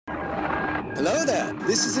Hello there.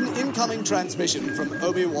 This is an incoming transmission from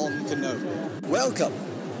Obi-Wan Kenobi. Welcome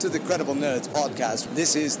to the Credible Nerds podcast.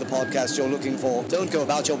 This is the podcast you're looking for. Don't go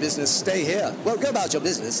about your business, stay here. Well, go about your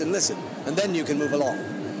business and listen, and then you can move along.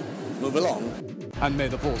 Move along. And may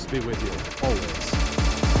the Force be with you, always.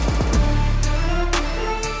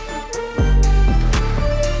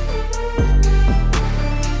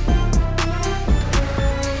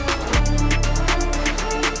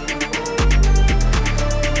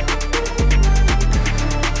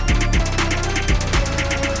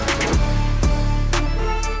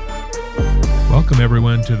 Welcome,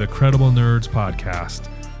 everyone, to the Credible Nerds podcast.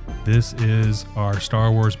 This is our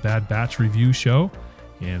Star Wars Bad Batch review show,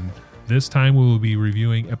 and this time we will be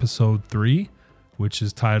reviewing episode 3, which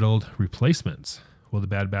is titled Replacements. Will the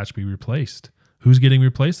Bad Batch be replaced? Who's getting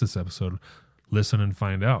replaced this episode? Listen and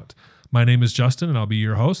find out. My name is Justin, and I'll be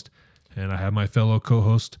your host, and I have my fellow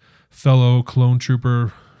co-host, fellow clone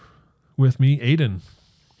trooper with me, Aiden.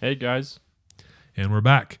 Hey, guys. And we're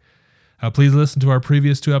back. Please listen to our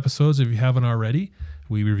previous 2 episodes if you haven't already.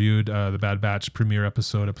 We reviewed the Bad Batch premiere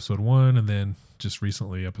episode 1, and then just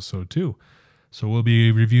recently episode 2. So we'll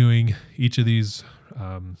be reviewing each of these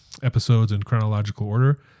episodes in chronological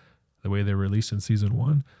order, the way they're released in season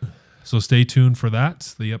 1. So stay tuned for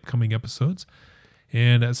that, the upcoming episodes.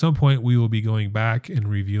 And at some point, we will be going back and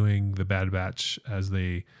reviewing the Bad Batch as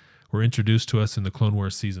they were introduced to us in the Clone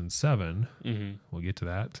Wars season 7. Mm-hmm. We'll get to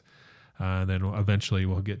that. And then eventually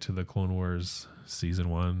we'll get to the Clone Wars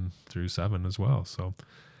season 1 through 7 as well. So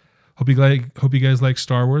hope you guys like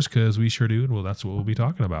Star Wars, because we sure do. And well, that's what we'll be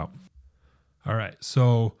talking about. All right.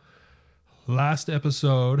 So last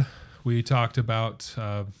episode we talked about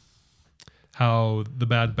how the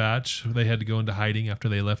Bad Batch, they had to go into hiding after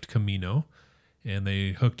they left Kamino, and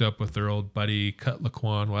they hooked up with their old buddy Cut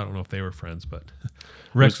Laquan. Well, I don't know if they were friends, but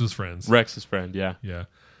Rex was friends. Rex's friend, yeah. Yeah.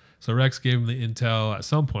 So Rex gave him the intel at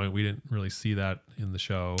some point. We didn't really see that in the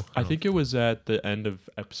show. I think it was at the end of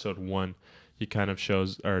episode 1. He kind of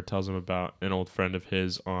shows or tells him about an old friend of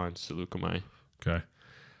his on Seleucami. Okay.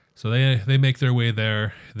 So they make their way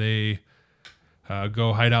there. They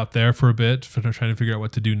go hide out there for a bit, trying to figure out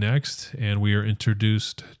what to do next. And we are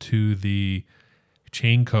introduced to the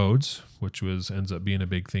chain codes, which ends up being a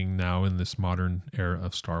big thing now in this modern era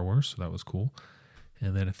of Star Wars. So that was cool.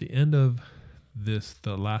 And then at the end of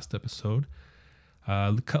the last episode,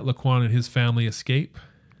 Cut Laquan and his family escape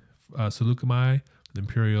Seleucami, the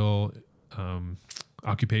Imperial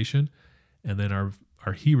occupation, and then our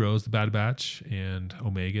heroes, the Bad Batch and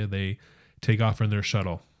Omega, they take off in their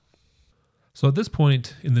shuttle. So at this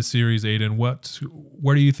point in the series, Aiden, what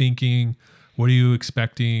are you thinking? What are you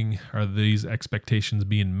expecting? Are these expectations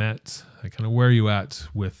being met? Kind of where are you at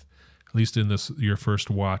with, at least in your first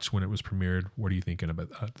watch when it was premiered? What are you thinking about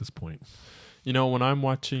at this point? You know, when I'm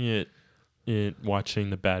watching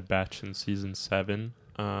watching the Bad Batch in season 7,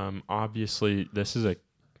 obviously this is a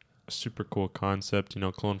super cool concept. You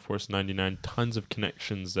know, Clone Force 99, tons of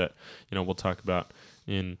connections that, you know, we'll talk about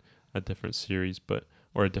in a different series,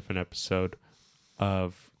 or a different episode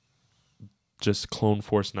of just Clone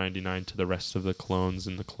Force 99 to the rest of the clones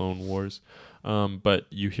in the Clone Wars. But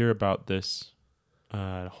you hear about this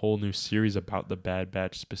whole new series about the Bad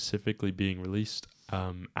Batch specifically being released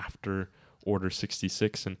after Order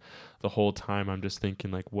 66, and the whole time I'm just thinking,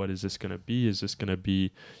 like, what is this going to be? Is this going to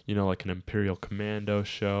be, you know, like an Imperial Commando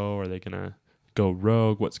show? Are they going to go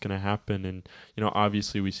rogue? What's going to happen? And, you know,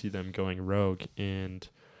 obviously we see them going rogue, and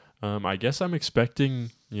I guess I'm expecting,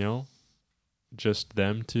 you know, just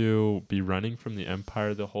them to be running from the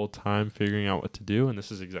Empire the whole time, figuring out what to do, and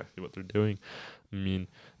this is exactly what they're doing. I mean,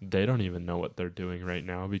 they don't even know what they're doing right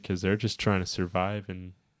now because they're just trying to survive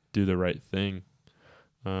and do the right thing.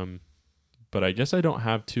 But I guess I don't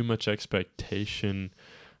have too much expectation,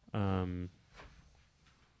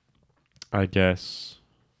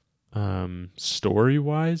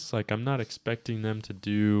 story-wise. Like, I'm not expecting them to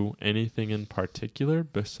do anything in particular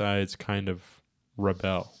besides kind of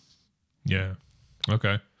rebel. Yeah.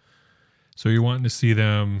 Okay. So you're wanting to see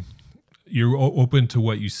them, you're open to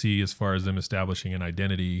what you see as far as them establishing an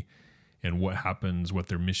identity and what happens, what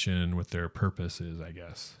their mission, what their purpose is, I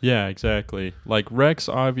guess. Yeah, exactly. Like Rex,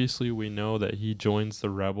 obviously, we know that he joins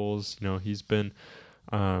the Rebels. You know, he's been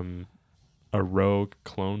a rogue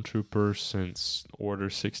clone trooper since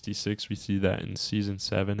Order 66. We see that in Season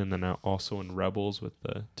 7, and then also in Rebels with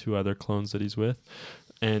the 2 other clones that he's with.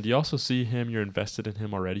 And you also see him, you're invested in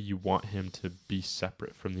him already. You want him to be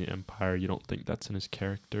separate from the Empire. You don't think that's in his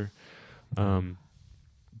character.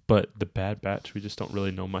 But the Bad Batch, we just don't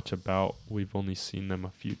really know much about. We've only seen them a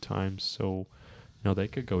few times, so, you know, they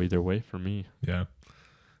could go either way for me. Yeah.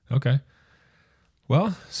 Okay.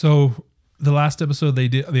 Well, so the last episode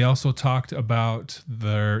they also talked about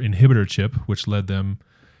their inhibitor chip, which led them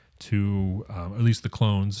to at least the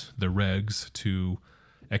clones, the regs, to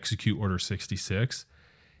execute Order 66.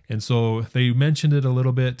 And so they mentioned it a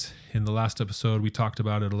little bit in the last episode. We talked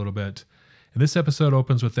about it a little bit. And this episode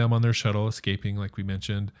opens with them on their shuttle escaping, like we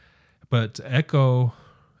mentioned. But Echo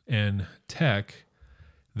and Tech,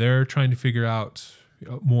 they're trying to figure out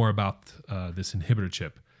more about this inhibitor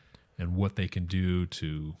chip and what they can do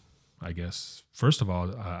to, I guess, first of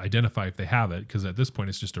all, identify if they have it, because at this point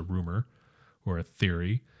it's just a rumor or a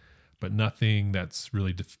theory, but nothing that's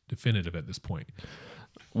really definitive at this point.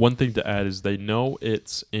 One thing to add is they know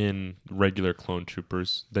it's in regular clone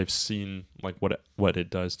troopers. They've seen like what it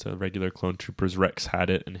does to regular clone troopers. Rex had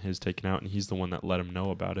it and his taken out, and he's the one that let him know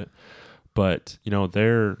about it. But,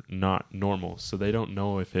 they're not normal, so they don't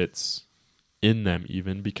know if it's in them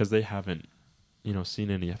even, because they haven't, seen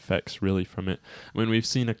any effects really from it. I mean, we've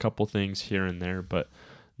seen a couple things here and there, but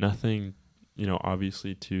nothing,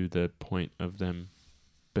 obviously to the point of them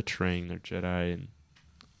betraying their Jedi and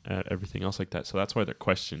everything else like that. So that's why they're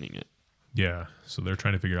questioning it. Yeah, so they're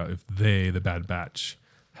trying to figure out if they, the Bad Batch,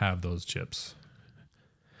 have those chips.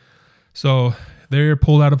 So they're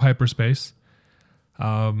pulled out of hyperspace.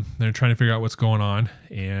 They're trying to figure out what's going on,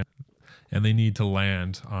 and they need to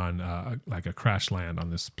land on like a crash land on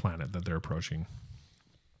this planet that they're approaching.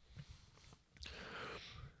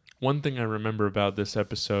 One thing I remember about this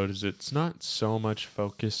episode is it's not so much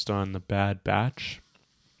focused on the Bad Batch.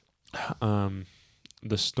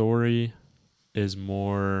 The story is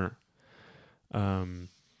more,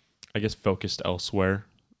 I guess, focused elsewhere.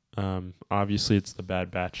 Obviously, it's the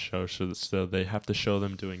Bad Batch show, so they have to show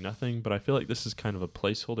them doing nothing. But I feel like this is kind of a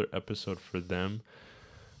placeholder episode for them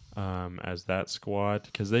as that squad,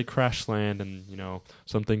 because they crash land and,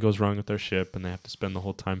 something goes wrong with their ship and they have to spend the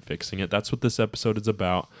whole time fixing it. That's what this episode is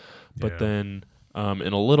about. But then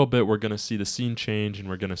in a little bit, we're going to see the scene change and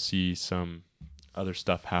we're going to see some other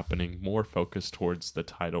stuff happening, more focused towards the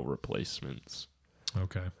title replacements.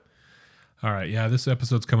 Okay. All right. Yeah, this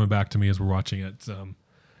episode's coming back to me as we're watching it.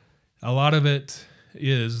 A lot of it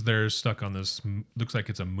is they're stuck on this, looks like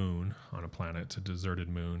it's a moon on a planet, a deserted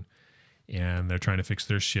moon, and they're trying to fix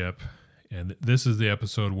their ship. And this is the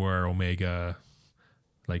episode where Omega,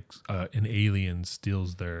 like an alien,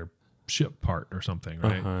 steals their ship part or something,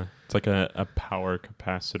 right? Uh-huh. It's like a power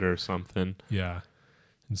capacitor or something. Yeah.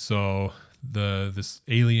 And so this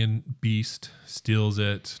alien beast steals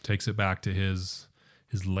it, takes it back to his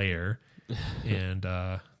lair, and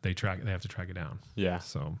they have to track it down. Yeah.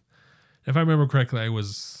 So if I remember correctly,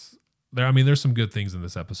 there's some good things in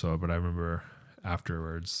this episode, but I remember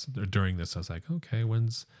afterwards, during this, I was like, okay, when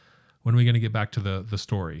are we going to get back to the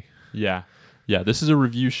story? Yeah. Yeah, this is a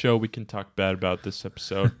review show. We can talk bad about this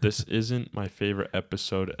episode. This isn't my favorite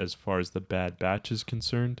episode as far as the Bad Batch is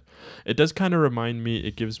concerned. It does kind of remind me,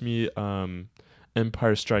 it gives me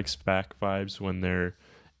Empire Strikes Back vibes when they're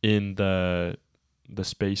in the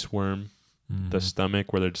space worm, the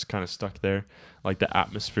stomach, where they're just kind of stuck there. Like the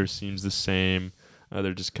atmosphere seems the same.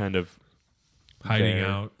 They're just kind of hiding there.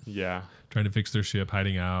 out. Yeah. Trying to fix their ship,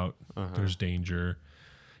 hiding out. There's danger.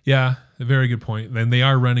 Yeah, a very good point. Then they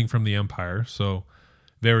are running from the Empire, so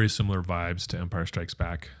very similar vibes to Empire Strikes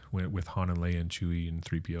Back with Han and Leia and Chewie and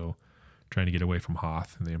 3PO trying to get away from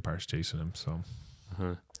Hoth, and the Empire's chasing them. So,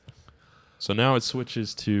 So now it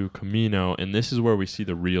switches to Kamino, and this is where we see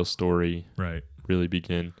the real story really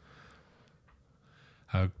begin.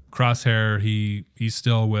 Crosshair, he's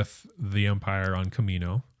still with the Empire on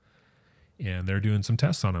Kamino, and they're doing some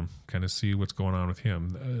tests on him, kind of see what's going on with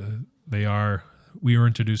him. We were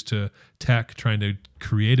introduced to Tech trying to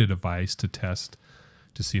create a device to test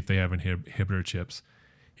to see if they have inhibitor chips.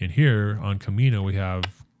 And here on Kamino, we have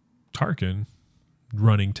Tarkin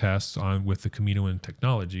running tests with the Kaminoan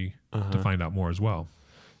technology to find out more as well.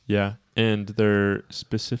 Yeah, and they're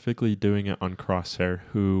specifically doing it on Crosshair,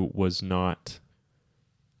 who was not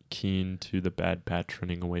keen to the Bad Batch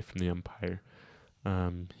running away from the Empire.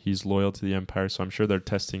 He's loyal to the Empire, so I'm sure they're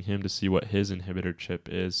testing him to see what his inhibitor chip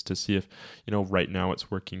is, to see if, right now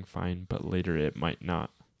it's working fine, but later it might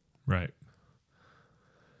not. Right.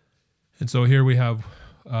 And so here we have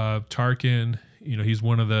Tarkin. He's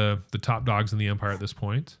one of the top dogs in the Empire at this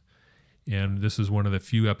point, and this is one of the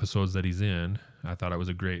few episodes that he's in. I thought it was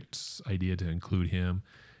a great idea to include him,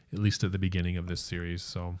 at least at the beginning of this series.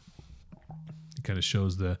 So it kind of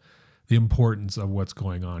shows the importance of what's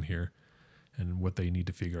going on here and what they need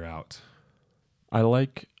to figure out. I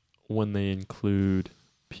like when they include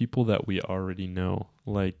people that we already know.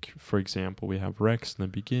 Like, for example, we have Rex in the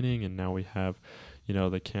beginning, and now we have,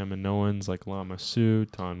 the Kaminoans like Lama Su,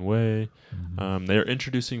 Tan Wei. They're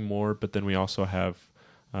introducing more, but then we also have,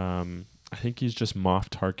 I think he's just Moff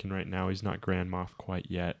Tarkin right now. He's not Grand Moff quite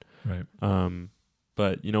yet. Right.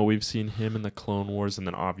 But, we've seen him in the Clone Wars and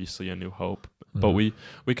then obviously A New Hope. But we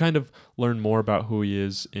kind of learn more about who he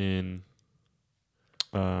is in,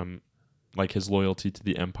 like his loyalty to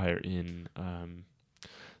the Empire in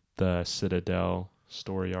the Citadel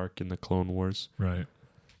story arc in the Clone Wars. Right.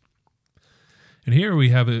 And here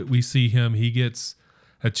we see him. He gets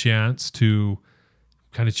a chance to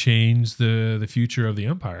kind of change the future of the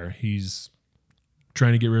Empire. He's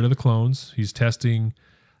trying to get rid of the clones. He's testing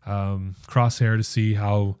Crosshair to see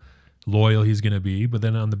how loyal he's going to be. But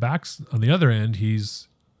then on the other end, he's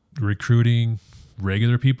recruiting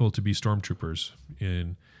regular people to be stormtroopers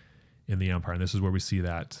in the Empire. And this is where we see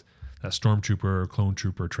that stormtrooper or clone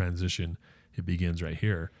trooper transition. It begins right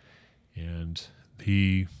here. And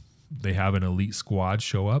they have an elite squad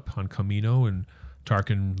show up on Kamino, and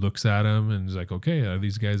Tarkin looks at him and is like, okay, are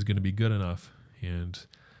these guys going to be good enough? And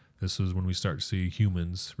this is when we start to see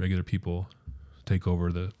humans, regular people, take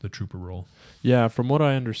over the trooper role. Yeah, from what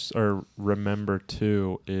I remember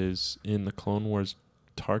too, is in the Clone Wars,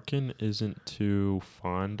 Tarkin isn't too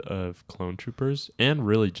fond of clone troopers and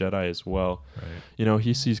really Jedi as well. Right.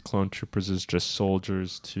 He sees clone troopers as just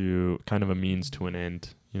soldiers to kind of a means to an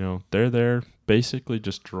end. They're there basically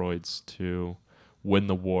just droids to win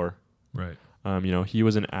the war. Right. He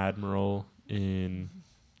was an admiral in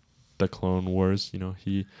the Clone Wars.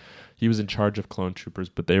 He was in charge of clone troopers,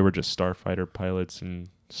 but they were just starfighter pilots and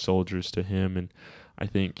soldiers to him. And I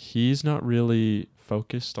think he's not really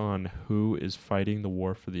focused on who is fighting the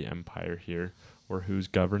war for the Empire here or who's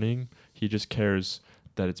governing. He just cares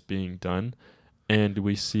that it's being done. And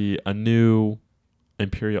we see a new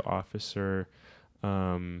Imperial officer,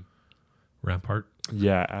 Rampart.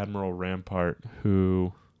 Yeah, Admiral Rampart,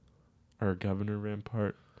 or Governor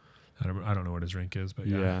Rampart. I don't know what his rank is, but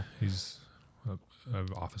yeah. He's an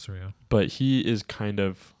officer, yeah. But he is kind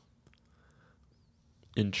of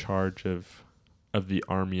in charge of the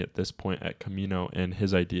army at this point at Kamino, and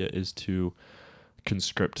his idea is to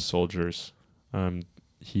conscript soldiers.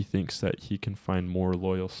 He thinks that he can find more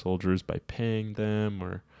loyal soldiers by paying them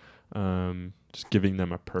or just giving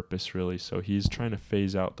them a purpose, really. So he's trying to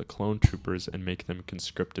phase out the clone troopers and make them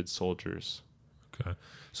conscripted soldiers. Okay.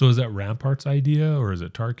 So is that Rampart's idea, or is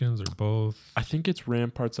it Tarkin's, or both? I think it's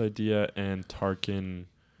Rampart's idea, and Tarkin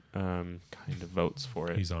kind of votes for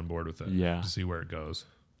it. He's on board with it. Yeah. To see where it goes.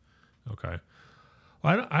 Okay.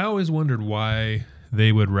 Well, I always wondered why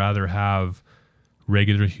they would rather have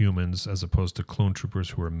regular humans as opposed to clone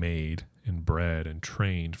troopers who are made and bred and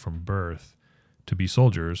trained from birth to be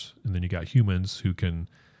soldiers. And then you got humans who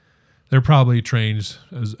they're probably trained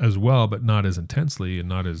as well, but not as intensely and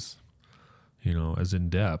not as, as in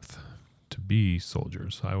depth to be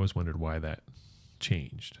soldiers. I always wondered why that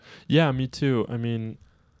changed. Yeah, me too. I mean,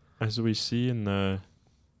 as we see in the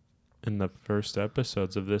first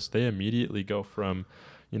episodes of this, they immediately go from,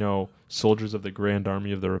 soldiers of the Grand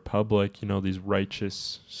Army of the Republic, these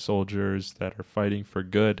righteous soldiers that are fighting for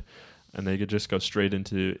good, and they could just go straight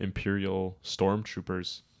into Imperial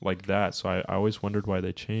stormtroopers like that. So I always wondered why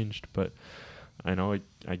they changed, but I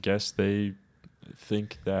guess they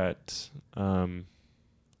think that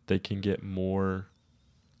they can get more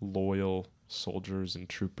loyal soldiers and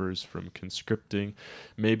troopers from conscripting,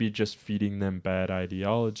 maybe just feeding them bad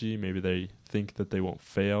ideology. Maybe they think that they won't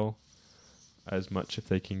fail as much if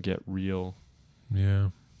they can get real. Yeah.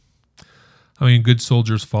 I mean, good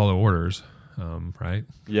soldiers follow orders, right?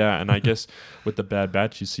 Yeah, and I guess with the Bad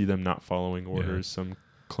Batch, you see them not following orders. Yeah. Some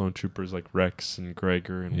clone troopers like Rex and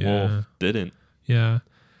Gregor and Wolf didn't. Yeah.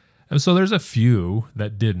 And so there's a few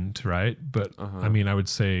that didn't, right? But I mean, I would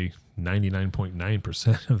say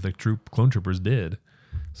 99.9% of the clone troopers did.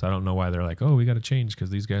 So I don't know why they're like, oh, we got to change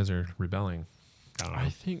because these guys are rebelling. I don't know. I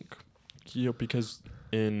think, because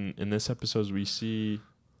in this episode we see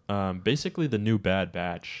basically the new Bad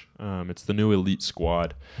Batch. It's the new elite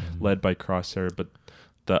squad led by Crosshair, but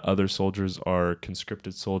the other soldiers are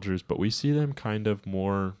conscripted soldiers, but we see them kind of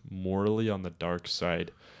more morally on the dark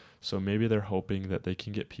side. So maybe they're hoping that they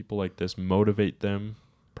can get people like this, motivate them,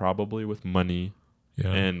 probably with money.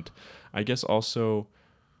 Yeah. And I guess also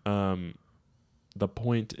the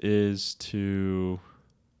point is to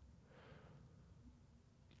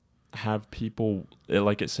have people,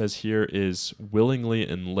 like it says here, is willingly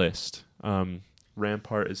enlist.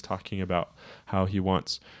 Rampart is talking about how he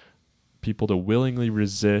wants people to willingly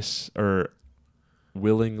resist or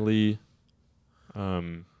willingly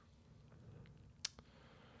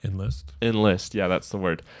Enlist, yeah, that's the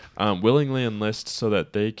word. Willingly enlist so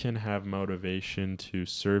that they can have motivation to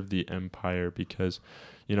serve the Empire, because,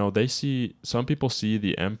 some people see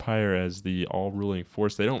the Empire as the all-ruling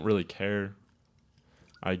force. They don't really care,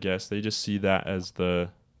 I guess. They just see that as the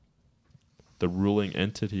ruling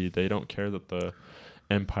entity. They don't care that the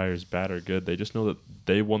Empire is bad or good. They just know that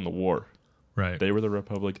they won the war. Right. They were the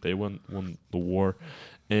Republic. They won the war.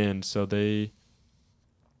 And so this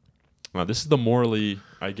is the morally,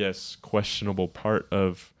 I guess, questionable part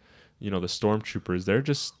of, the stormtroopers. They're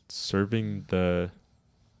just serving the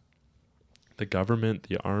government,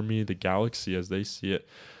 the army, the galaxy as they see it.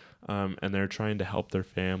 And they're trying to help their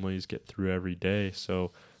families get through every day.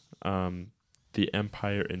 So the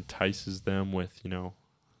Empire entices them with,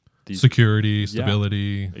 these security,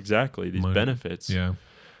 stability. Yeah, exactly. These money. Benefits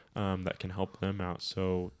that can help them out.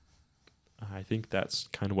 So I think that's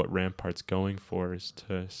kind of what Rampart's going for, is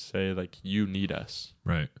to say, like, you need us.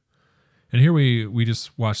 Right. And here we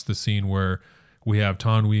just watched the scene where we have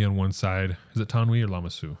Tanwi on one side. Is it Tanwi or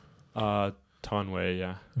Lamasu? Tanwe,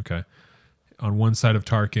 yeah. Okay. On one side of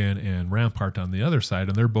Tarkin and Rampart on the other side,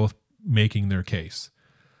 and they're both making their case.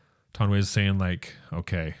 Tanwe is saying, like,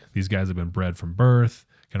 okay, these guys have been bred from birth,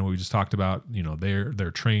 kind of what we just talked about.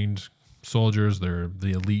 They're trained soldiers. They're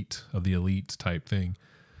the elite of the elite type thing.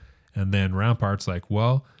 And then Rampart's like,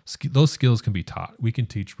 well, those skills can be taught. We can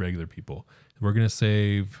teach regular people. We're going to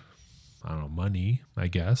save, I don't know, money, I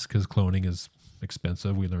guess, because cloning is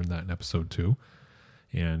expensive. We learned that in episode 2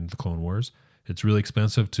 and the Clone Wars. It's really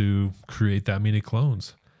expensive to create that many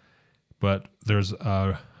clones. But there's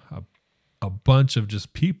a bunch of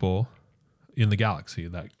just people in the galaxy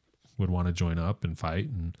that would want to join up and fight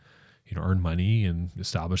and, earn money and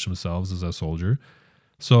establish themselves as a soldier.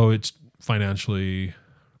 So it's financially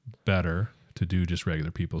better to do just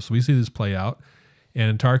regular people. So we see this play out,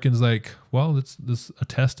 and Tarkin's like, well, a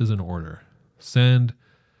test is in order. Send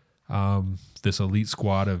this elite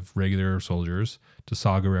squad of regular soldiers to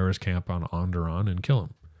Saw Gerrera's camp on Onderon and kill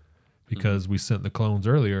him, because we sent the clones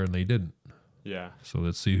earlier and they didn't. Yeah. So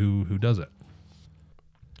let's see who does it.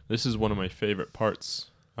 This is one of my favorite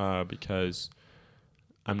parts, because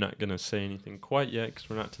I'm not going to say anything quite yet because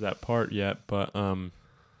we're not to that part yet, but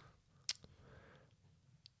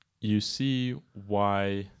you see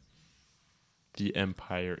why the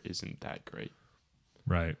Empire isn't that great.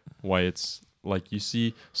 Right. Why it's like, you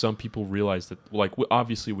see some people realize that, like,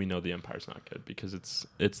 obviously we know the Empire's not good because it's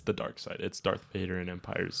the dark side. It's Darth Vader and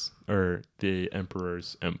the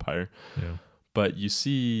Emperor's empire. Yeah. But you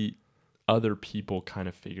see other people kind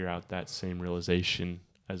of figure out that same realization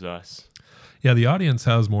as us. Yeah, the audience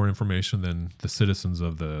has more information than the citizens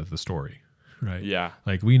of the story, right? Yeah.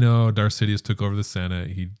 Like, we know Darth Sidious took over the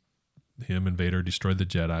Senate. Him and Vader destroyed the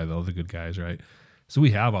Jedi, all the good guys, right? So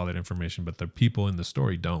we have all that information, but the people in the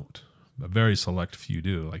story don't. A very select few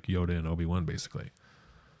do, like Yoda and Obi-Wan, basically.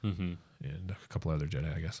 Mm-hmm. And a couple other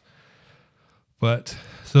Jedi, I guess. But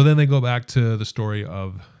so then they go back to the story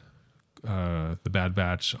of the Bad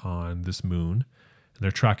Batch on this moon, and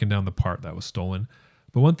they're tracking down the part that was stolen.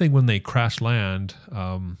 But one thing, when they crash land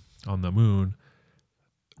on the moon,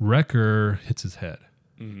 Wrecker hits his head.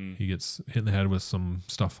 Mm-hmm. He gets hit in the head with some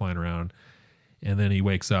stuff flying around, and then he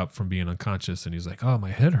wakes up from being unconscious, and he's like, oh,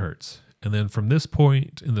 my head hurts. And then from this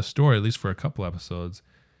point in the story, at least for a couple episodes,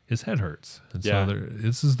 his head hurts. And so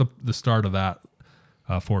this is the start of that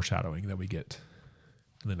foreshadowing that we get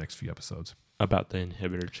in the next few episodes. About the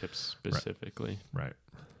inhibitor chips specifically. Right.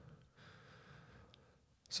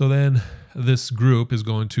 So then this group is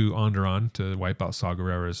going to Onderon to wipe out Saw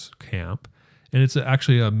Gerrera's camp. And it's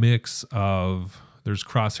actually a mix of, there's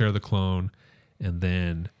Crosshair the clone, and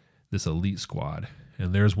then this elite squad.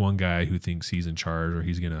 And there's one guy who thinks he's in charge, or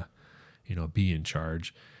he's going to, be in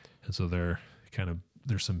charge. And so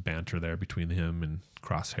there's some banter there between him and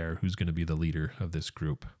Crosshair, who's going to be the leader of this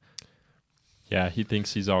group. Yeah, he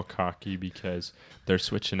thinks he's all cocky because they're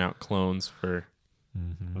switching out clones for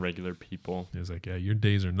regular people. He's like, yeah, your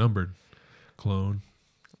days are numbered, clone.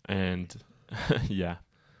 And yeah,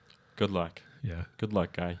 good luck. Yeah. Good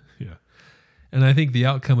luck, guy. Yeah. And I think the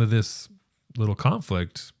outcome of this little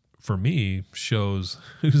conflict, for me, shows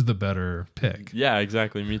who's the better pick. Yeah,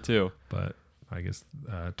 exactly. Me too. But I guess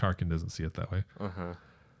Tarkin doesn't see it that way. Uh-huh.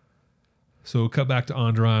 So we'll cut back to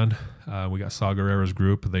Onderon. We got Saw Gerrera's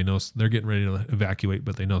group. They know they're getting ready to evacuate,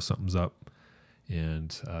 but they know something's up.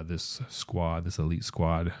 And this elite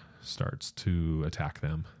squad, starts to attack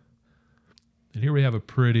them. And here we have a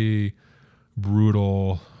pretty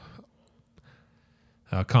brutal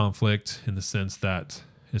conflict, in the sense that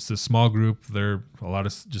it's a small group. They're a lot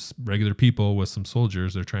of just regular people with some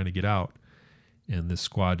soldiers. They're trying to get out. And this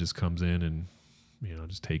squad just comes in and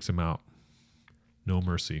just takes him out. No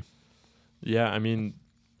mercy. Yeah, I mean,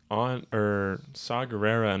 Saw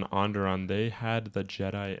Gerrera and Onderon, they had the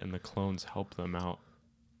Jedi and the clones help them out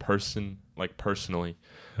personally.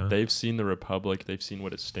 Yeah. They've seen the Republic. They've seen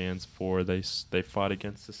what it stands for. They fought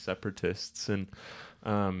against the Separatists, and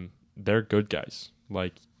they're good guys.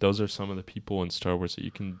 Like, those are some of the people in Star Wars that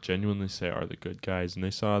you can genuinely say are the good guys. And they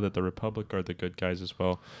saw that the Republic are the good guys as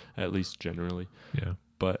well, at least generally. Yeah.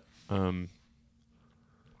 But,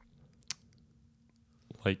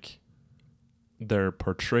 like, they're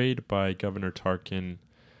portrayed by Governor Tarkin,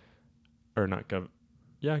 or not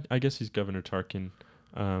I guess he's Governor Tarkin.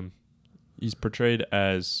 They're portrayed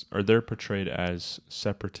as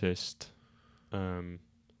separatist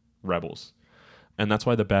rebels. And that's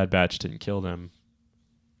why the Bad Batch didn't kill them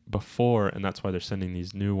before, and that's why they're sending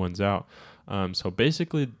these new ones out. So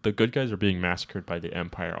basically, the good guys are being massacred by the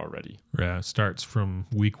Empire already. Yeah, it starts from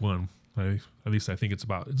week 1. At least I think it's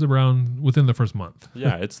around within the first month.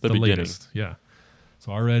 Yeah, it's the beginning. Latest. Yeah.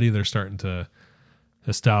 So already they're starting to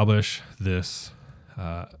establish this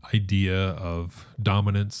idea of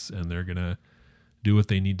dominance, and they're going to do what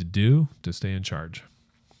they need to do to stay in charge.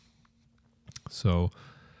 So,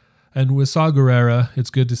 and with Saw Gerrera, it's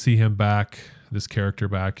good to see him back, this character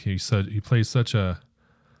back. He plays such a,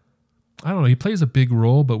 I don't know, he plays a big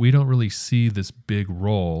role, but we don't really see this big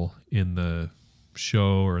role in the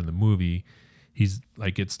show or in the movie. He's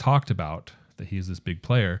like, it's talked about that he's this big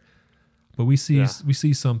player, but we see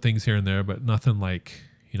some things here and there, but nothing like,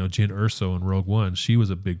 Jyn Erso in Rogue One. She was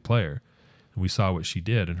a big player, and we saw what she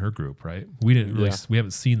did in her group, right? We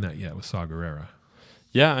haven't seen that yet with Saw Gerrera.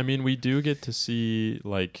 Yeah, I mean, we do get to see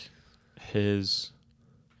like his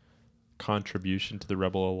contribution to the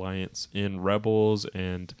Rebel Alliance in Rebels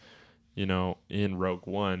and in Rogue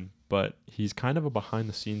One, but he's kind of a behind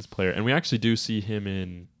the scenes player, and we actually do see him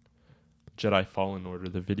in Jedi Fallen Order,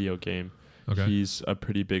 the video game. Okay. He's a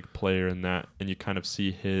pretty big player in that, and you kind of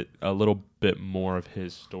see a little bit more of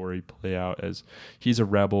his story play out as he's a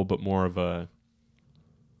rebel, but more of a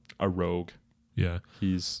rogue. Yeah.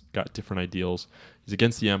 He's got different ideals. He's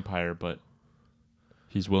against the Empire, but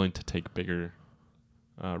he's willing to take bigger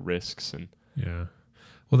risks. And yeah.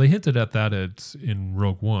 Well, they hinted at that in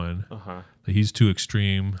Rogue One. Uh-huh. That he's too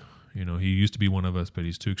extreme. He used to be one of us, but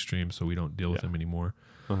he's too extreme, so we don't deal with him anymore.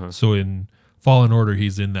 Uh-huh. So in Fallen Order,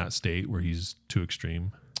 he's in that state where he's too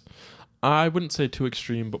extreme. I wouldn't say too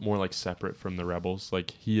extreme, but more like separate from the rebels.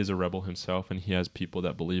 Like, he is a rebel himself, and he has people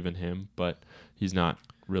that believe in him, but he's not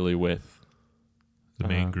really with the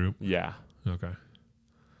main group. Yeah. Okay.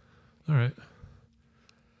 All right.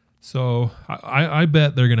 So I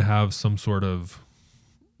bet they're going to have some sort of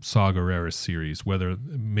Saw Gerrera series, whether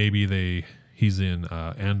maybe he's in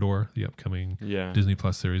Andor, the upcoming Disney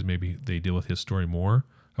Plus series. Maybe they deal with his story more.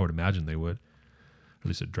 I would imagine they would at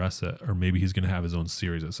least address it, or maybe he's going to have his own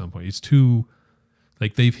series at some point. He's too,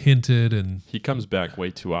 like, they've hinted, and he comes back way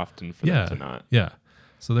too often for them to not. Yeah.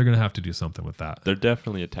 So they're going to have to do something with that. They're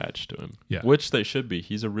definitely attached to him. Yeah. Which they should be.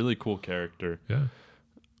 He's a really cool character.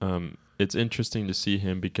 Yeah. It's interesting to see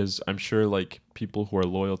him because I'm sure like people who are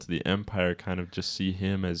loyal to the Empire kind of just see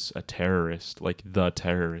him as a terrorist, like the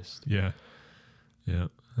terrorist. Yeah. Yeah.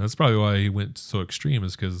 That's probably why he went so extreme,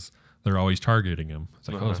 is because they're always targeting him. It's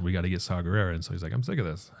like, so we got to get Saw Gerrera. And so he's like, I'm sick of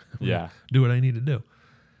this. Yeah. Do what I need to do.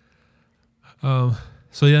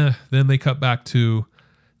 So yeah, then they cut back to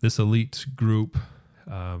this elite group.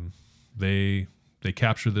 They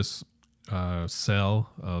capture this cell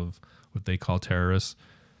of what they call terrorists,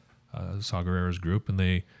 Saw Gerrera's group, and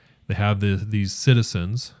they have these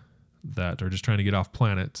citizens that are just trying to get off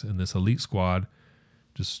planet, and this elite squad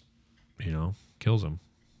just kills them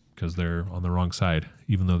because they're on the wrong side,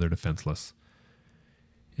 even though they're defenseless.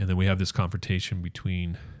 And then we have this confrontation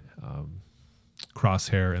between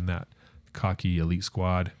Crosshair and that cocky elite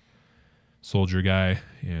squad soldier guy,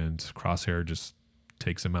 and Crosshair just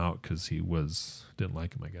takes him out because didn't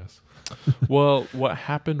like him, I guess. Well, what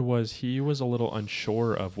happened was he was a little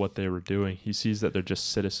unsure of what they were doing. He sees that they're just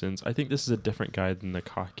citizens. I think this is a different guy than the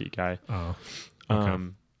cocky guy. Oh, okay.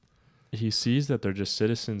 He sees that they're just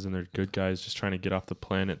citizens and they're good guys just trying to get off the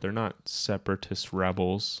planet. They're not separatist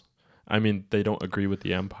rebels. I mean, they don't agree with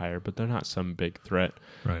the Empire, but they're not some big threat.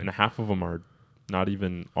 Right. And half of them are not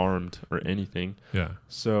even armed or anything. Yeah.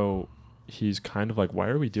 So he's kind of like, why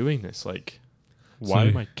are we doing this? Like, why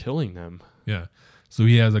am I killing them? Yeah. So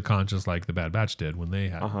he has a conscience like the Bad Batch did when they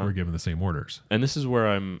were given the same orders. And this is where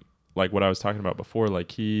I'm like what I was talking about before.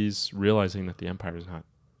 Like, he's realizing that the Empire is not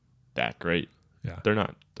that great. Yeah. They're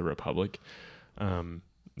not the Republic.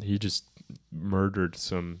 He just murdered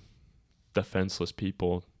some defenseless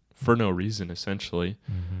people for no reason, essentially.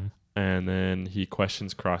 Mm-hmm. And then he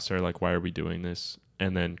questions Crosshair, like, why are we doing this?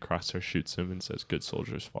 And then Crosshair shoots him and says, good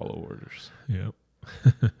soldiers follow orders. Yep.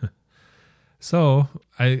 So,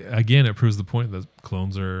 it proves the point that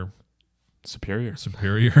clones are Superior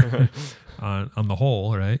on the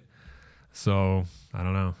whole, right? So, I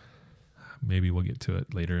don't know. Maybe we'll get to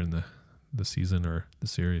it later in the season or the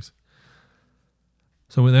series.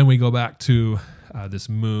 So then we go back to this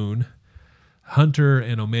moon. Hunter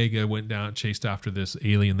and Omega went down, chased after this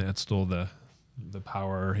alien that stole the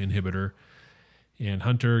power inhibitor. And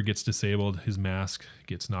Hunter gets disabled. His mask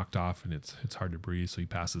gets knocked off, and it's hard to breathe, so he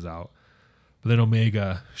passes out. But then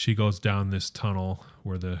Omega, she goes down this tunnel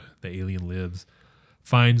where the alien lives,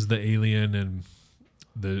 finds the alien and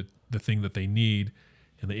the thing that they need.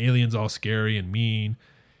 And the alien's all scary and mean.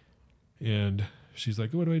 And she's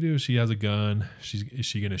like, what do I do? She has a gun. Is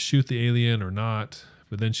she going to shoot the alien or not?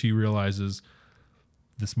 But then she realizes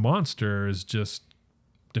this monster is just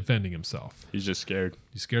defending himself. He's just scared.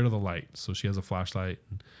 He's scared of the light. So she has a flashlight.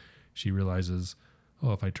 And she realizes,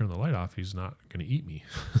 oh, if I turn the light off, he's not going to eat me.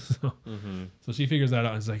 So she figures that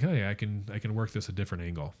out. And is like, oh, yeah, I can work this a different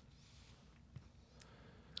angle.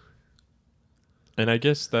 And I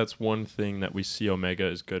guess that's one thing that we see Omega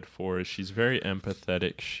is good for is she's very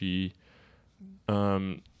empathetic. She,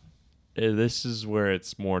 this is where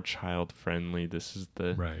it's more child friendly. This is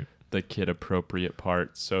the kid appropriate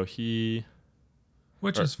part. So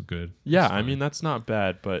which is good. Yeah, I mean that's not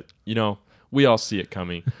bad, but we all see it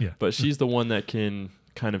coming. Yeah. But she's the one that can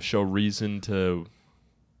kind of show reason to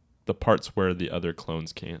the parts where the other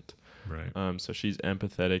clones can't. Right. So she's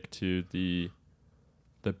empathetic to the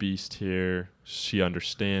beast here. She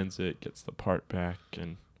understands it, gets the part back,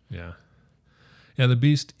 and yeah, the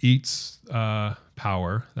beast eats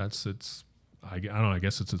power. That's its. I don't know. I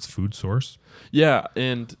guess it's its food source. Yeah,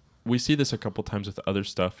 and we see this a couple times with other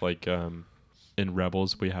stuff. Like in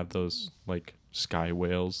Rebels, we have those like sky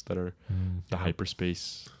whales that are the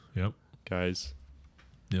hyperspace. Yep. Guys.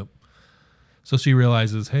 Yep. So she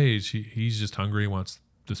realizes, hey, he's just hungry, wants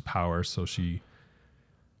this power. So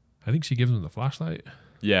I think she gives him the flashlight.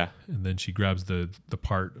 Yeah. And then she grabs the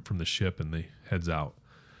part from the ship and they heads out.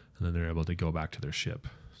 And then they're able to go back to their ship.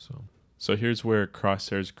 So here's where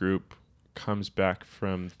Crosshair's group comes back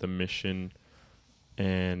from the mission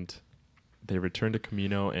and they return to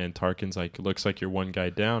Kamino and Tarkin's like, looks like you're one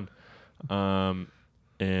guy down.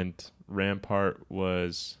 And Rampart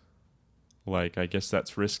was like, I guess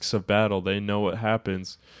that's risks of battle. They know what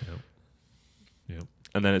happens. Yep.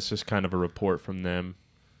 And then it's just kind of a report from them.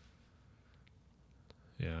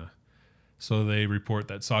 Yeah. So they report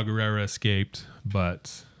that Saw Gerrera escaped,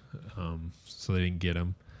 but so they didn't get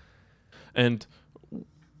him. And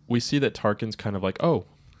we see that Tarkin's kind of like, oh,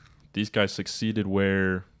 these guys succeeded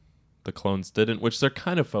where the clones didn't, which they're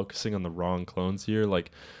kind of focusing on the wrong clones here.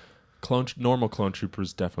 Like normal clone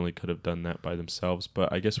troopers definitely could have done that by themselves,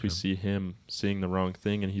 but I guess we see him seeing the wrong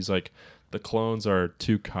thing, and he's like, the clones are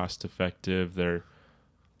too cost effective. They're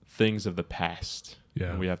things of the past.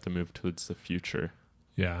 Yeah. And we have to move towards the future.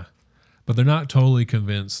 Yeah. But they're not totally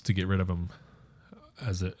convinced to get rid of them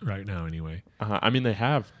as it right now anyway. I mean, they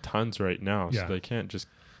have tons right now, Yeah. so they can't just,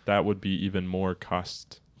 that would be even more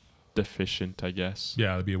cost deficient, I guess.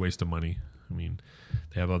 Yeah, it'd be a waste of money. I mean,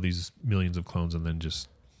 they have all these millions of clones and then just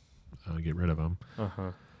get rid of them.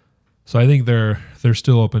 So I think they're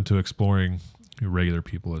still open to exploring regular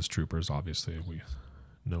people as troopers. Obviously, we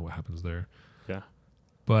know what happens there. Yeah.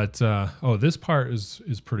 But this part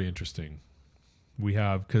is pretty interesting. We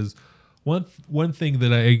have, because one thing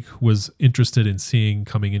that I was interested in seeing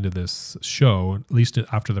coming into this show, at least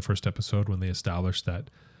after the first episode when they established that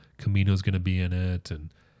Kamino's going to be in it, and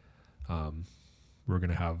we're going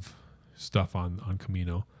to have stuff on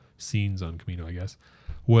Kamino, scenes on Kamino, I guess,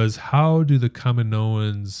 was how do the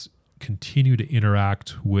Kaminoans continue to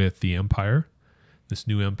interact with the Empire, this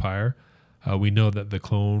new Empire? We know that the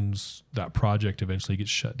clones, that project eventually gets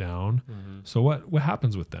shut down. So what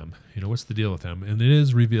happens with them? What's the deal with them? And it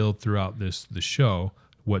is revealed throughout the show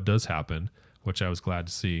what does happen, which I was glad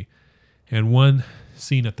to see. And one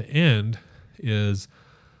scene at the end is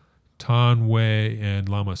Tan Wei and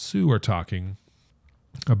Lama Su are talking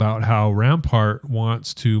about how Rampart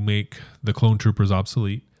wants to make the clone troopers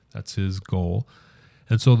obsolete. That's his goal.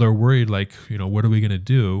 And so they're worried, like, what are we going to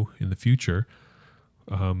do in the future?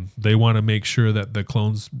 They want to make sure that the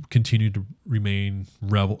clones continue to remain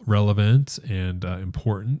relevant and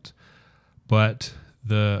important. But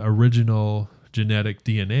the original genetic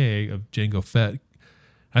DNA of Jango Fett,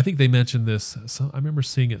 I think they mentioned this. I remember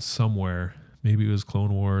seeing it somewhere. Maybe it was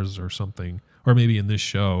Clone Wars or something, or maybe in this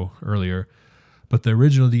show earlier. But the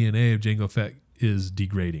original DNA of Jango Fett is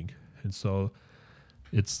degrading. And so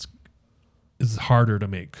it's it's harder to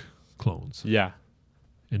make clones. Yeah.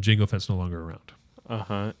 And Jango Fett's no longer around.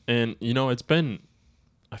 And, it's been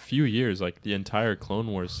a few years, like the entire Clone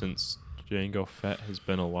Wars since Jango Fett has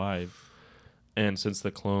been alive and since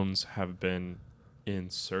the clones have been in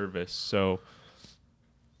service. So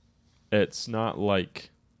it's not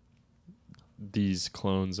like these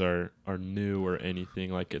clones are new or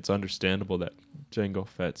anything. Like, it's understandable that Jango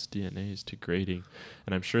Fett's DNA is degrading.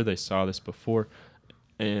 And I'm sure they saw this before.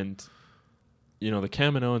 And the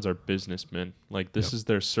Kaminoans are businessmen. Like, this is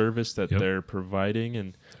their service that they're providing,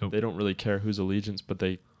 and they don't really care whose allegiance, but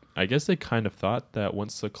I guess they kind of thought that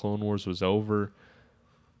once the Clone Wars was over,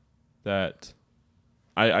 that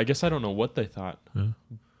I guess I don't know what they thought,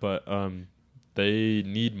 but they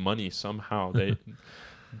need money somehow.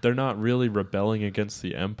 They're not really rebelling against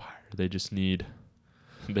the Empire. They just need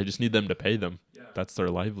them to pay them. That's their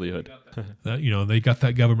livelihood. They got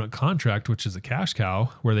that government contract, which is a cash cow,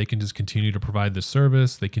 where they can just continue to provide this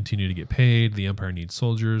service. They continue to get paid. The Empire needs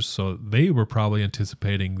soldiers. So they were probably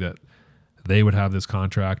anticipating that they would have this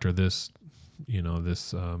contract or this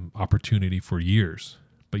opportunity for years.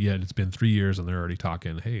 But yet it's been 3 years and they're already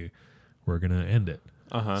talking, hey, we're going to end it.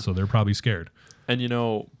 So they're probably scared. And,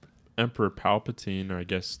 Emperor Palpatine, or I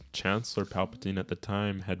guess Chancellor Palpatine at the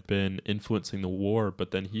time, had been influencing the war,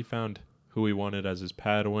 but then he found who he wanted as his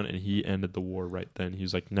Padawan, and he ended the war right then. He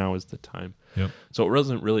was like, now is the time. Yep. So it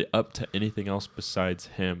wasn't really up to anything else besides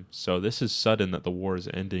him. So this is sudden that the war is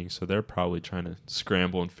ending, so they're probably trying to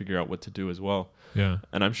scramble and figure out what to do as well. Yeah.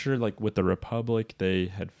 And I'm sure, like, with the Republic, they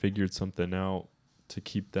had figured something out to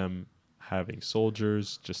keep them having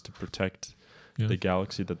soldiers just to protect the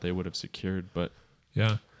galaxy that they would have secured. But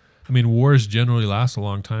yeah. I mean, wars generally last a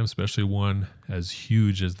long time, especially one as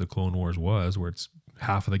huge as the Clone Wars was, where it's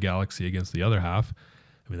half of the galaxy against the other half.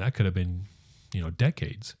 I mean, that could have been,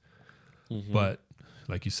 decades. Mm-hmm. But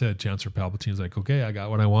like you said, Chancellor Palpatine's like, okay, I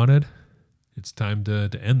got what I wanted. It's time to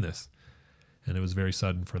end this. And it was very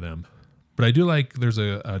sudden for them. But I do like, there's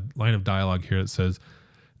a line of dialogue here that says,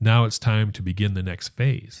 now it's time to begin the next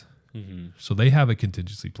phase. Mm-hmm. So they have a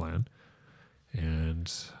contingency plan.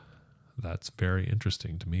 And that's very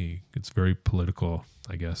interesting to me. It's very political,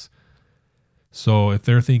 I guess. So if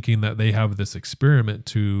they're thinking that they have this experiment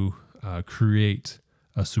to create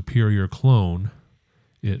a superior clone,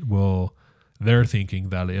 they're thinking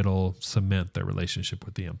that it'll cement their relationship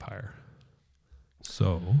with the Empire.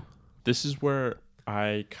 So this is where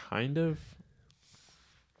I kind of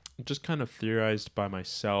theorized by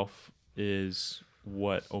myself is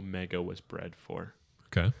what Omega was bred for.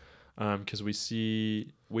 Okay. Because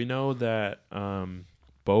we know that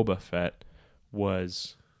Boba Fett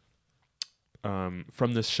was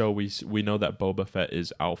from this show. We know that Boba Fett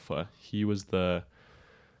is Alpha. He was the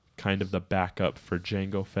kind of the backup for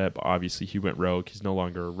Jango Fett, but obviously he went rogue. He's no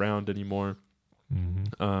longer around anymore.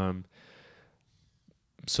 Mm-hmm.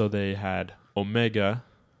 So they had Omega,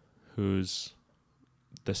 who's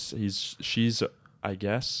she's I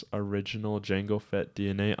guess original Jango Fett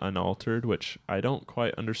DNA unaltered, which I don't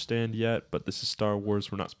quite understand yet, but this is Star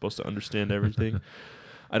Wars. We're not supposed to understand everything.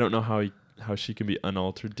 I don't know how she can be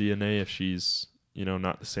unaltered DNA if she's,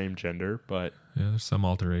 not the same gender, but yeah, there's some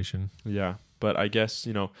alteration. Yeah, but I guess,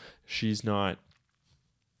 she's not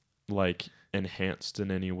like enhanced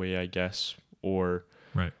in any way, I guess, or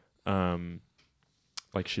right.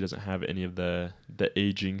 Like she doesn't have any of the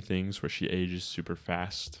aging things where she ages super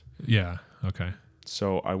fast. Yeah, okay.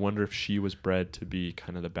 So I wonder if she was bred to be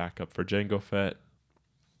kind of the backup for Jango Fett.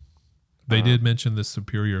 They did mention the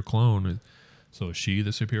superior clone. So is she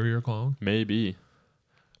the superior clone? Maybe.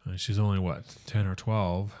 She's only, 10 or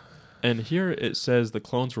 12? And here it says the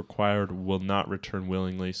clones required will not return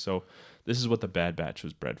willingly. So this is what the Bad Batch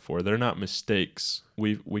was bred for. They're not mistakes.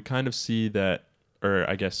 We kind of see that, or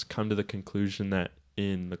I guess come to the conclusion that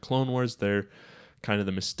in the Clone Wars, they're kind of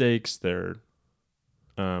the mistakes. They're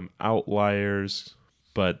outliers,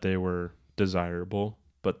 but they were desirable.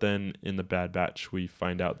 But then in the Bad Batch, we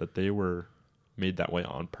find out that they were made that way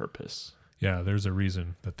on purpose. Yeah, there's a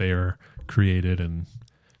reason that they are created and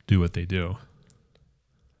do what they do.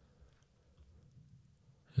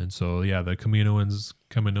 And so, yeah, the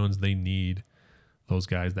Kaminoans, they need those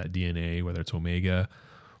guys, that DNA, whether it's Omega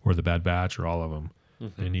or the Bad Batch or all of them.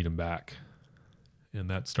 Mm-hmm. They need them back. And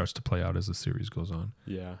that starts to play out as the series goes on.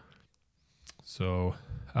 Yeah. So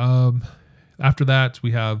after that,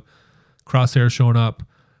 we have Crosshair showing up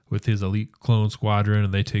with his elite clone squadron,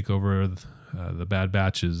 and they take over the Bad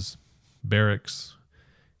Batch's barracks,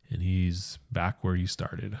 and he's back where he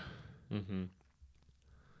started. Mm-hmm.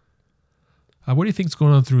 What do you think's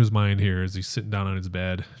going on through his mind here as he's sitting down on his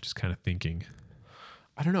bed, just kind of thinking?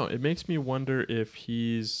 I don't know. It makes me wonder if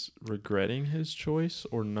he's regretting his choice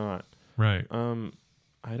or not. Right.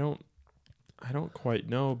 I don't quite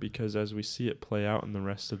know, because as we see it play out in the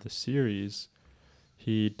rest of the series,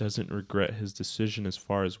 he doesn't regret his decision as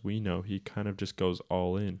far as we know. He kind of just goes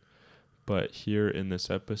all in. But here in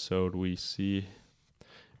this episode, we see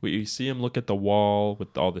him look at the wall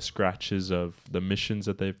with all the scratches of the missions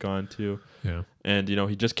that they've gone to. Yeah. And,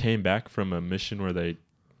 he just came back from a mission where they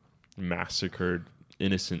massacred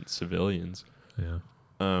innocent civilians. Yeah.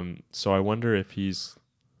 So I wonder if he's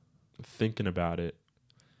thinking about it.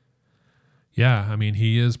 Yeah, I mean,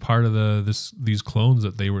 he is part of these clones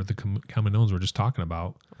that the Kaminoans were just talking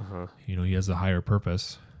about. Uh-huh. He has a higher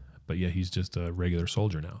purpose, but yet he's just a regular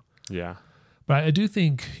soldier now. Yeah. But I do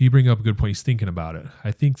think you bring up a good point. He's thinking about it.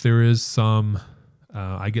 I think there is some,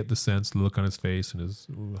 I get the sense, the look on his face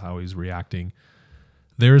and how he's reacting.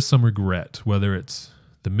 There is some regret, whether it's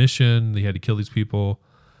the mission, he had to kill these people,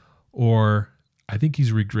 or I think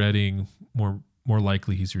he's regretting, more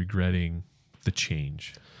likely he's regretting the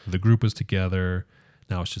change. The group was together.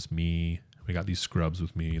 Now it's just me. We got these scrubs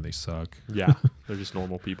with me. They suck. Yeah. They're just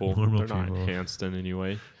normal people. They're people. not enhanced in any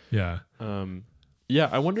way. Yeah. Yeah,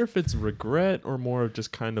 I wonder if it's regret or more of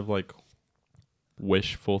just kind of like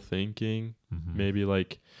wishful thinking. Mm-hmm. Maybe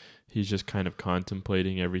like he's just kind of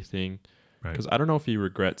contemplating everything. Right. Because I don't know if he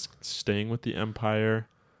regrets staying with the Empire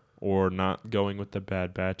or not going with the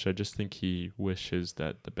Bad Batch. I just think he wishes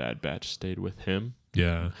that the Bad Batch stayed with him.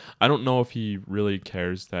 Yeah. I don't know if he really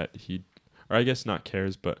cares that or I guess not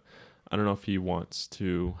cares, but I don't know if he wants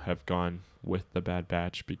to have gone with the Bad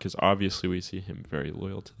Batch, because obviously we see him very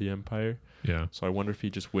loyal to the Empire. Yeah. So I wonder if he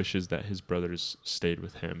just wishes that his brothers stayed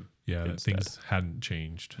with him. Yeah, that instead. things hadn't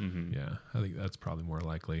changed. Mm-hmm. Yeah, I think that's probably more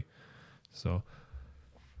likely. So,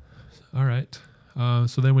 all right.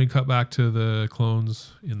 So then we cut back to the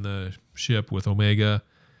clones in the ship with Omega.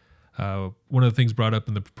 One of the things brought up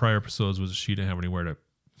in the prior episodes was she didn't have anywhere to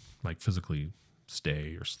physically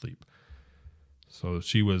stay or sleep. So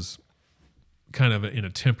she was kind of in a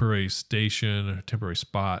temporary station, a temporary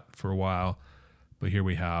spot for a while. But here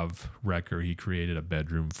we have Wrecker. He created a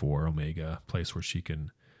bedroom for Omega, a place where she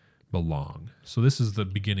can belong. So this is the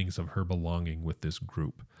beginnings of her belonging with this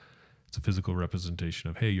group. It's a physical representation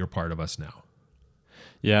of, hey, you're part of us now.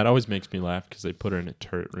 Yeah, it always makes me laugh because they put her in a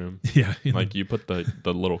turret room. Yeah. You put the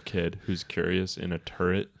little kid who's curious in a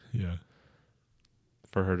turret. Yeah.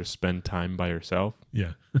 For her to spend time by herself.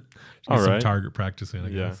 Yeah. All some right. target practicing, I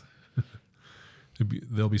guess.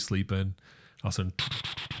 They'll be sleeping. All of a sudden,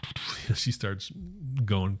 she starts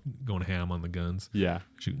going ham on the guns. Yeah.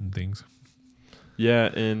 Shooting things.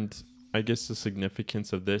 Yeah, and I guess the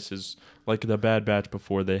significance of this is like the Bad Batch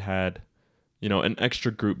before they had, an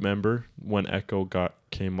extra group member when Echo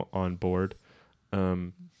came on board.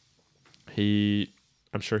 I'm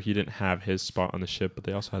sure he didn't have his spot on the ship, but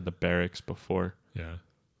they also had the barracks before. Yeah.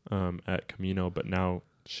 At Kamino, but now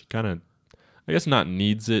she kind of, I guess, not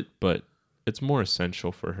needs it, but it's more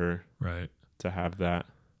essential for her, right, to have that.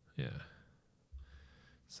 Yeah.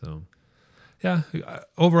 So, yeah.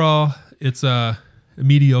 Overall, it's a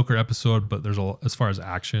mediocre episode, but as far as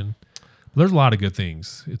action, there's a lot of good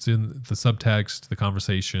things. It's in the subtext, the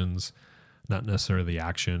conversations, not necessarily the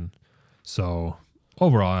action. So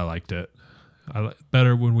overall, I liked it.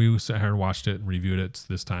 Better when we sat here and watched it and reviewed it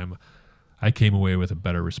this time. I came away with a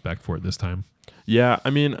better respect for it this time. Yeah, I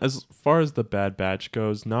mean, as far as the Bad Batch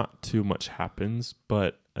goes, not too much happens,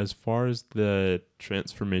 but as far as the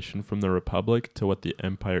transformation from the Republic to what the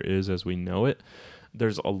Empire is as we know it,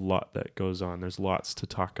 there's a lot that goes on. There's lots to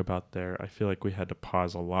talk about there. I feel like we had to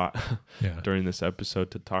pause a lot during this episode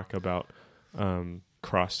to talk about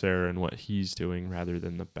Crosshair and what he's doing rather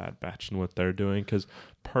than the Bad Batch and what they're doing, because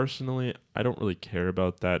personally, I don't really care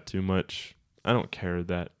about that too much. I don't care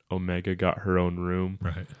that Omega got her own room.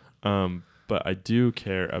 Right. But I do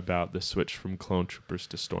care about the switch from clone troopers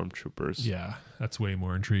to stormtroopers. Yeah, that's way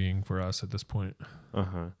more intriguing for us at this point.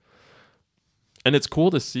 Uh-huh. And it's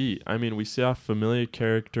cool to see. I mean, we saw familiar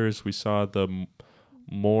characters. We saw the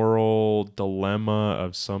moral dilemma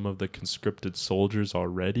of some of the conscripted soldiers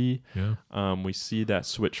already. Yeah. We see that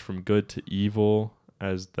switch from good to evil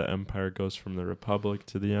as the Empire goes from the Republic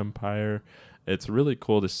to the Empire. It's really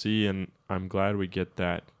cool to see, and I'm glad we get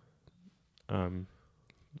that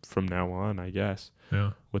from now on, I guess.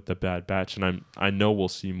 Yeah. With the Bad Batch, and I know we'll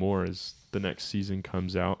see more as the next season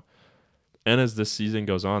comes out. And as this season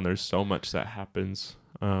goes on, there's so much that happens.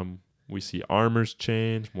 We see armors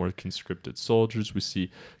change, more conscripted soldiers. We see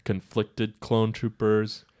conflicted clone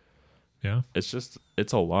troopers. Yeah. It's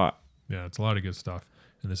a lot. Yeah, it's a lot of good stuff.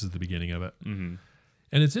 And this is the beginning of it. Mm-hmm.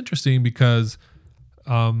 And it's interesting because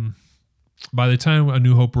by the time A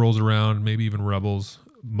New Hope rolls around, maybe even Rebels,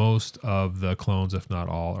 most of the clones, if not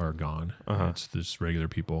all, are gone. It's just regular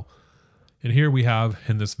people. And here we have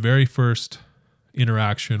in this very first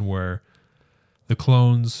interaction where the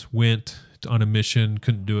clones went on a mission,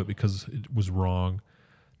 couldn't do it because it was wrong.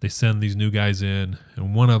 They send these new guys in,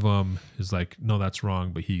 and one of them is like, no, that's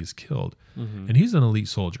wrong, but he's killed. And he's an elite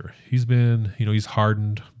soldier. He's been, he's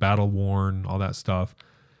hardened, battle worn, all that stuff.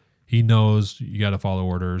 He knows you got to follow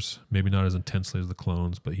orders, maybe not as intensely as the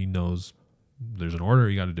clones, but he knows there's an order,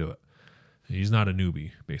 you got to do it. And he's not a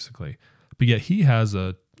newbie, basically. But yet he has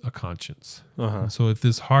a conscience. So if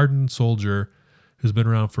this hardened soldier who's been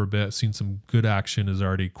around for a bit, seen some good action, is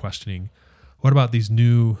already questioning, what about this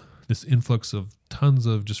influx of tons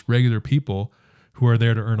of just regular people who are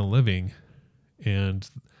there to earn a living? And,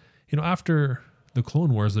 after the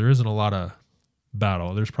Clone Wars, there isn't a lot of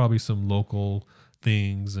battle. There's probably some local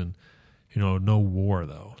things and, no war,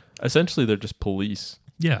 though. Essentially, they're just police.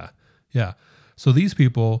 Yeah. So these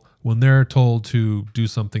people, when they're told to do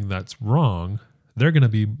something that's wrong, they're going to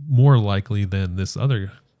be more likely than this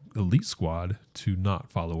other elite squad to not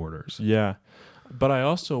follow orders. Yeah. But I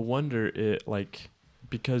also wonder,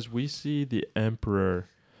 because we see the Emperor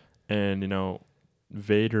and,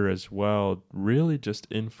 Vader as well really just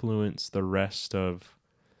influence the rest of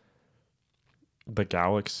the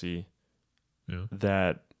galaxy. Yeah.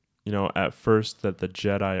 That, at first that the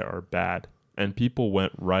Jedi are bad. And people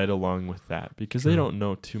went right along with that because they don't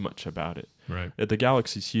know too much about it. Right. The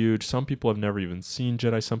galaxy's huge. Some people have never even seen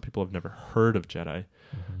Jedi. Some people have never heard of Jedi.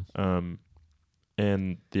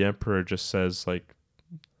 And the Emperor just says, the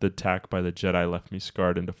attack by the Jedi left me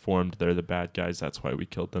scarred and deformed. They're the bad guys. That's why we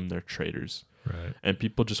killed them. They're traitors. Right. And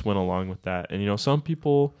people just went along with that. And, some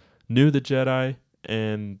people knew the Jedi,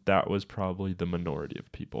 and that was probably the minority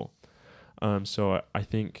of people. So I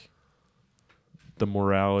think the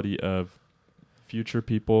morality of future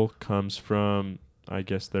people comes from, I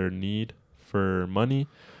guess, their need for money,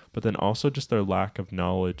 but then also just their lack of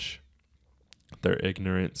knowledge, their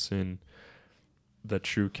ignorance in the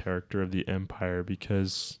true character of the Empire,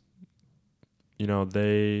 because,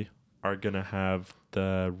 they are going to have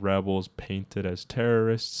the rebels painted as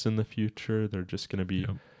terrorists in the future. They're just going to be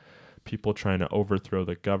people trying to overthrow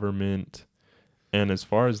the government. And as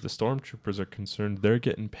far as the stormtroopers are concerned, they're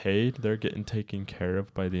getting paid. They're getting taken care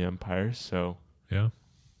of by the Empire. So, yeah,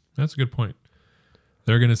 that's a good point.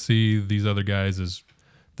 They're going to see these other guys as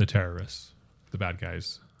the terrorists, the bad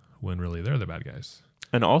guys, when really they're the bad guys.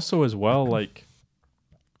 And also as well,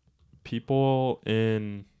 people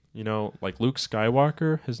in, Luke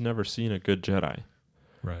Skywalker has never seen a good Jedi.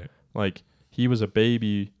 Right. He was a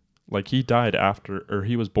baby, he died after, or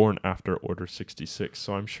he was born after Order 66.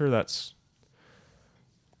 So I'm sure that's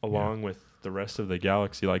along with the rest of the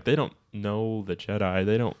galaxy. They don't know the Jedi.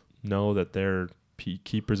 They don't know that they're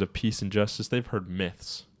keepers of peace and justice. They've heard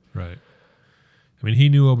myths. Right. I mean, he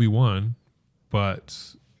knew Obi-Wan,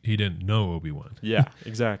 but he didn't know Obi-Wan. Yeah,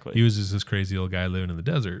 exactly. He was just this crazy old guy living in the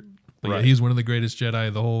desert. But right. Yeah, he's one of the greatest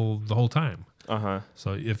Jedi the whole time.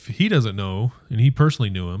 So if he doesn't know, and he personally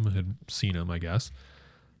knew him, had seen him, I guess,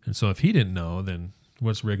 and so if he didn't know, then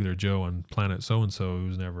what's regular Joe on planet so-and-so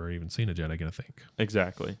who's never even seen a Jedi gonna think?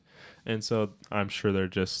 Exactly. And so I'm sure they're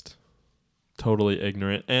just totally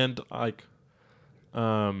ignorant. And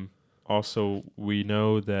also we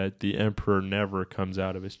know that the Emperor never comes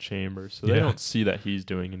out of his chamber, so they don't see that he's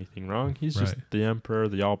doing anything wrong. He's just the Emperor,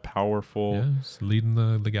 the all-powerful. Yeah, he's leading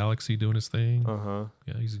the galaxy, doing his thing.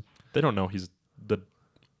 Yeah, they don't know he's the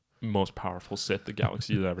most powerful Sith the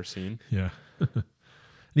galaxy has ever seen. Yeah.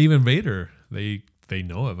 And even Vader, they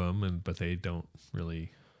know of him, but they don't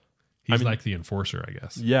really. He's like the enforcer, I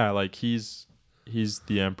guess. Yeah, he's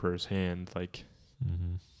the Emperor's hand.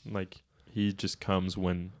 He just comes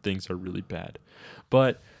when things are really bad.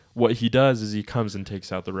 But what he does is he comes and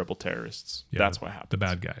takes out the rebel terrorists. Yeah, that's what happens. The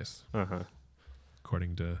bad guys.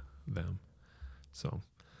 According to them. So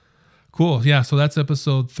cool. Yeah. So that's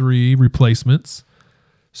episode 3, replacements.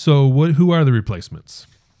 So who are the replacements?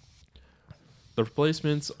 The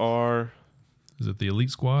replacements are. Is it the elite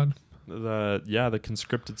squad? The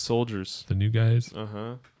conscripted soldiers. The new guys.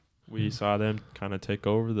 We saw them kind of take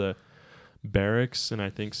over the barracks, and I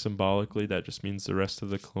think symbolically that just means the rest of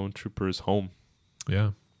the clone troopers home.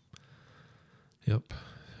 Yeah. Yep.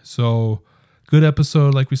 So good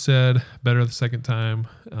episode, like we said. Better the second time.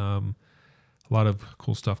 A lot of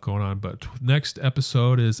cool stuff going on. But next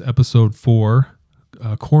episode is episode 4,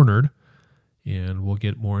 Cornered. And we'll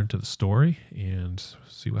get more into the story and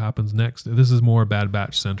see what happens next. This is more Bad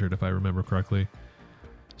Batch centered, if I remember correctly.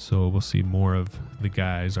 So we'll see more of the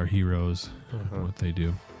guys, our heroes, and what they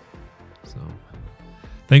do. So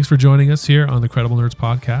Thanks for joining us here on the Credible Nerds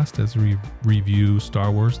podcast as we review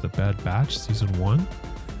Star Wars The Bad Batch Season 1.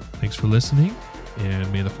 Thanks for listening, and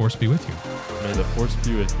may the Force be with you. May the Force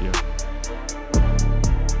be with you.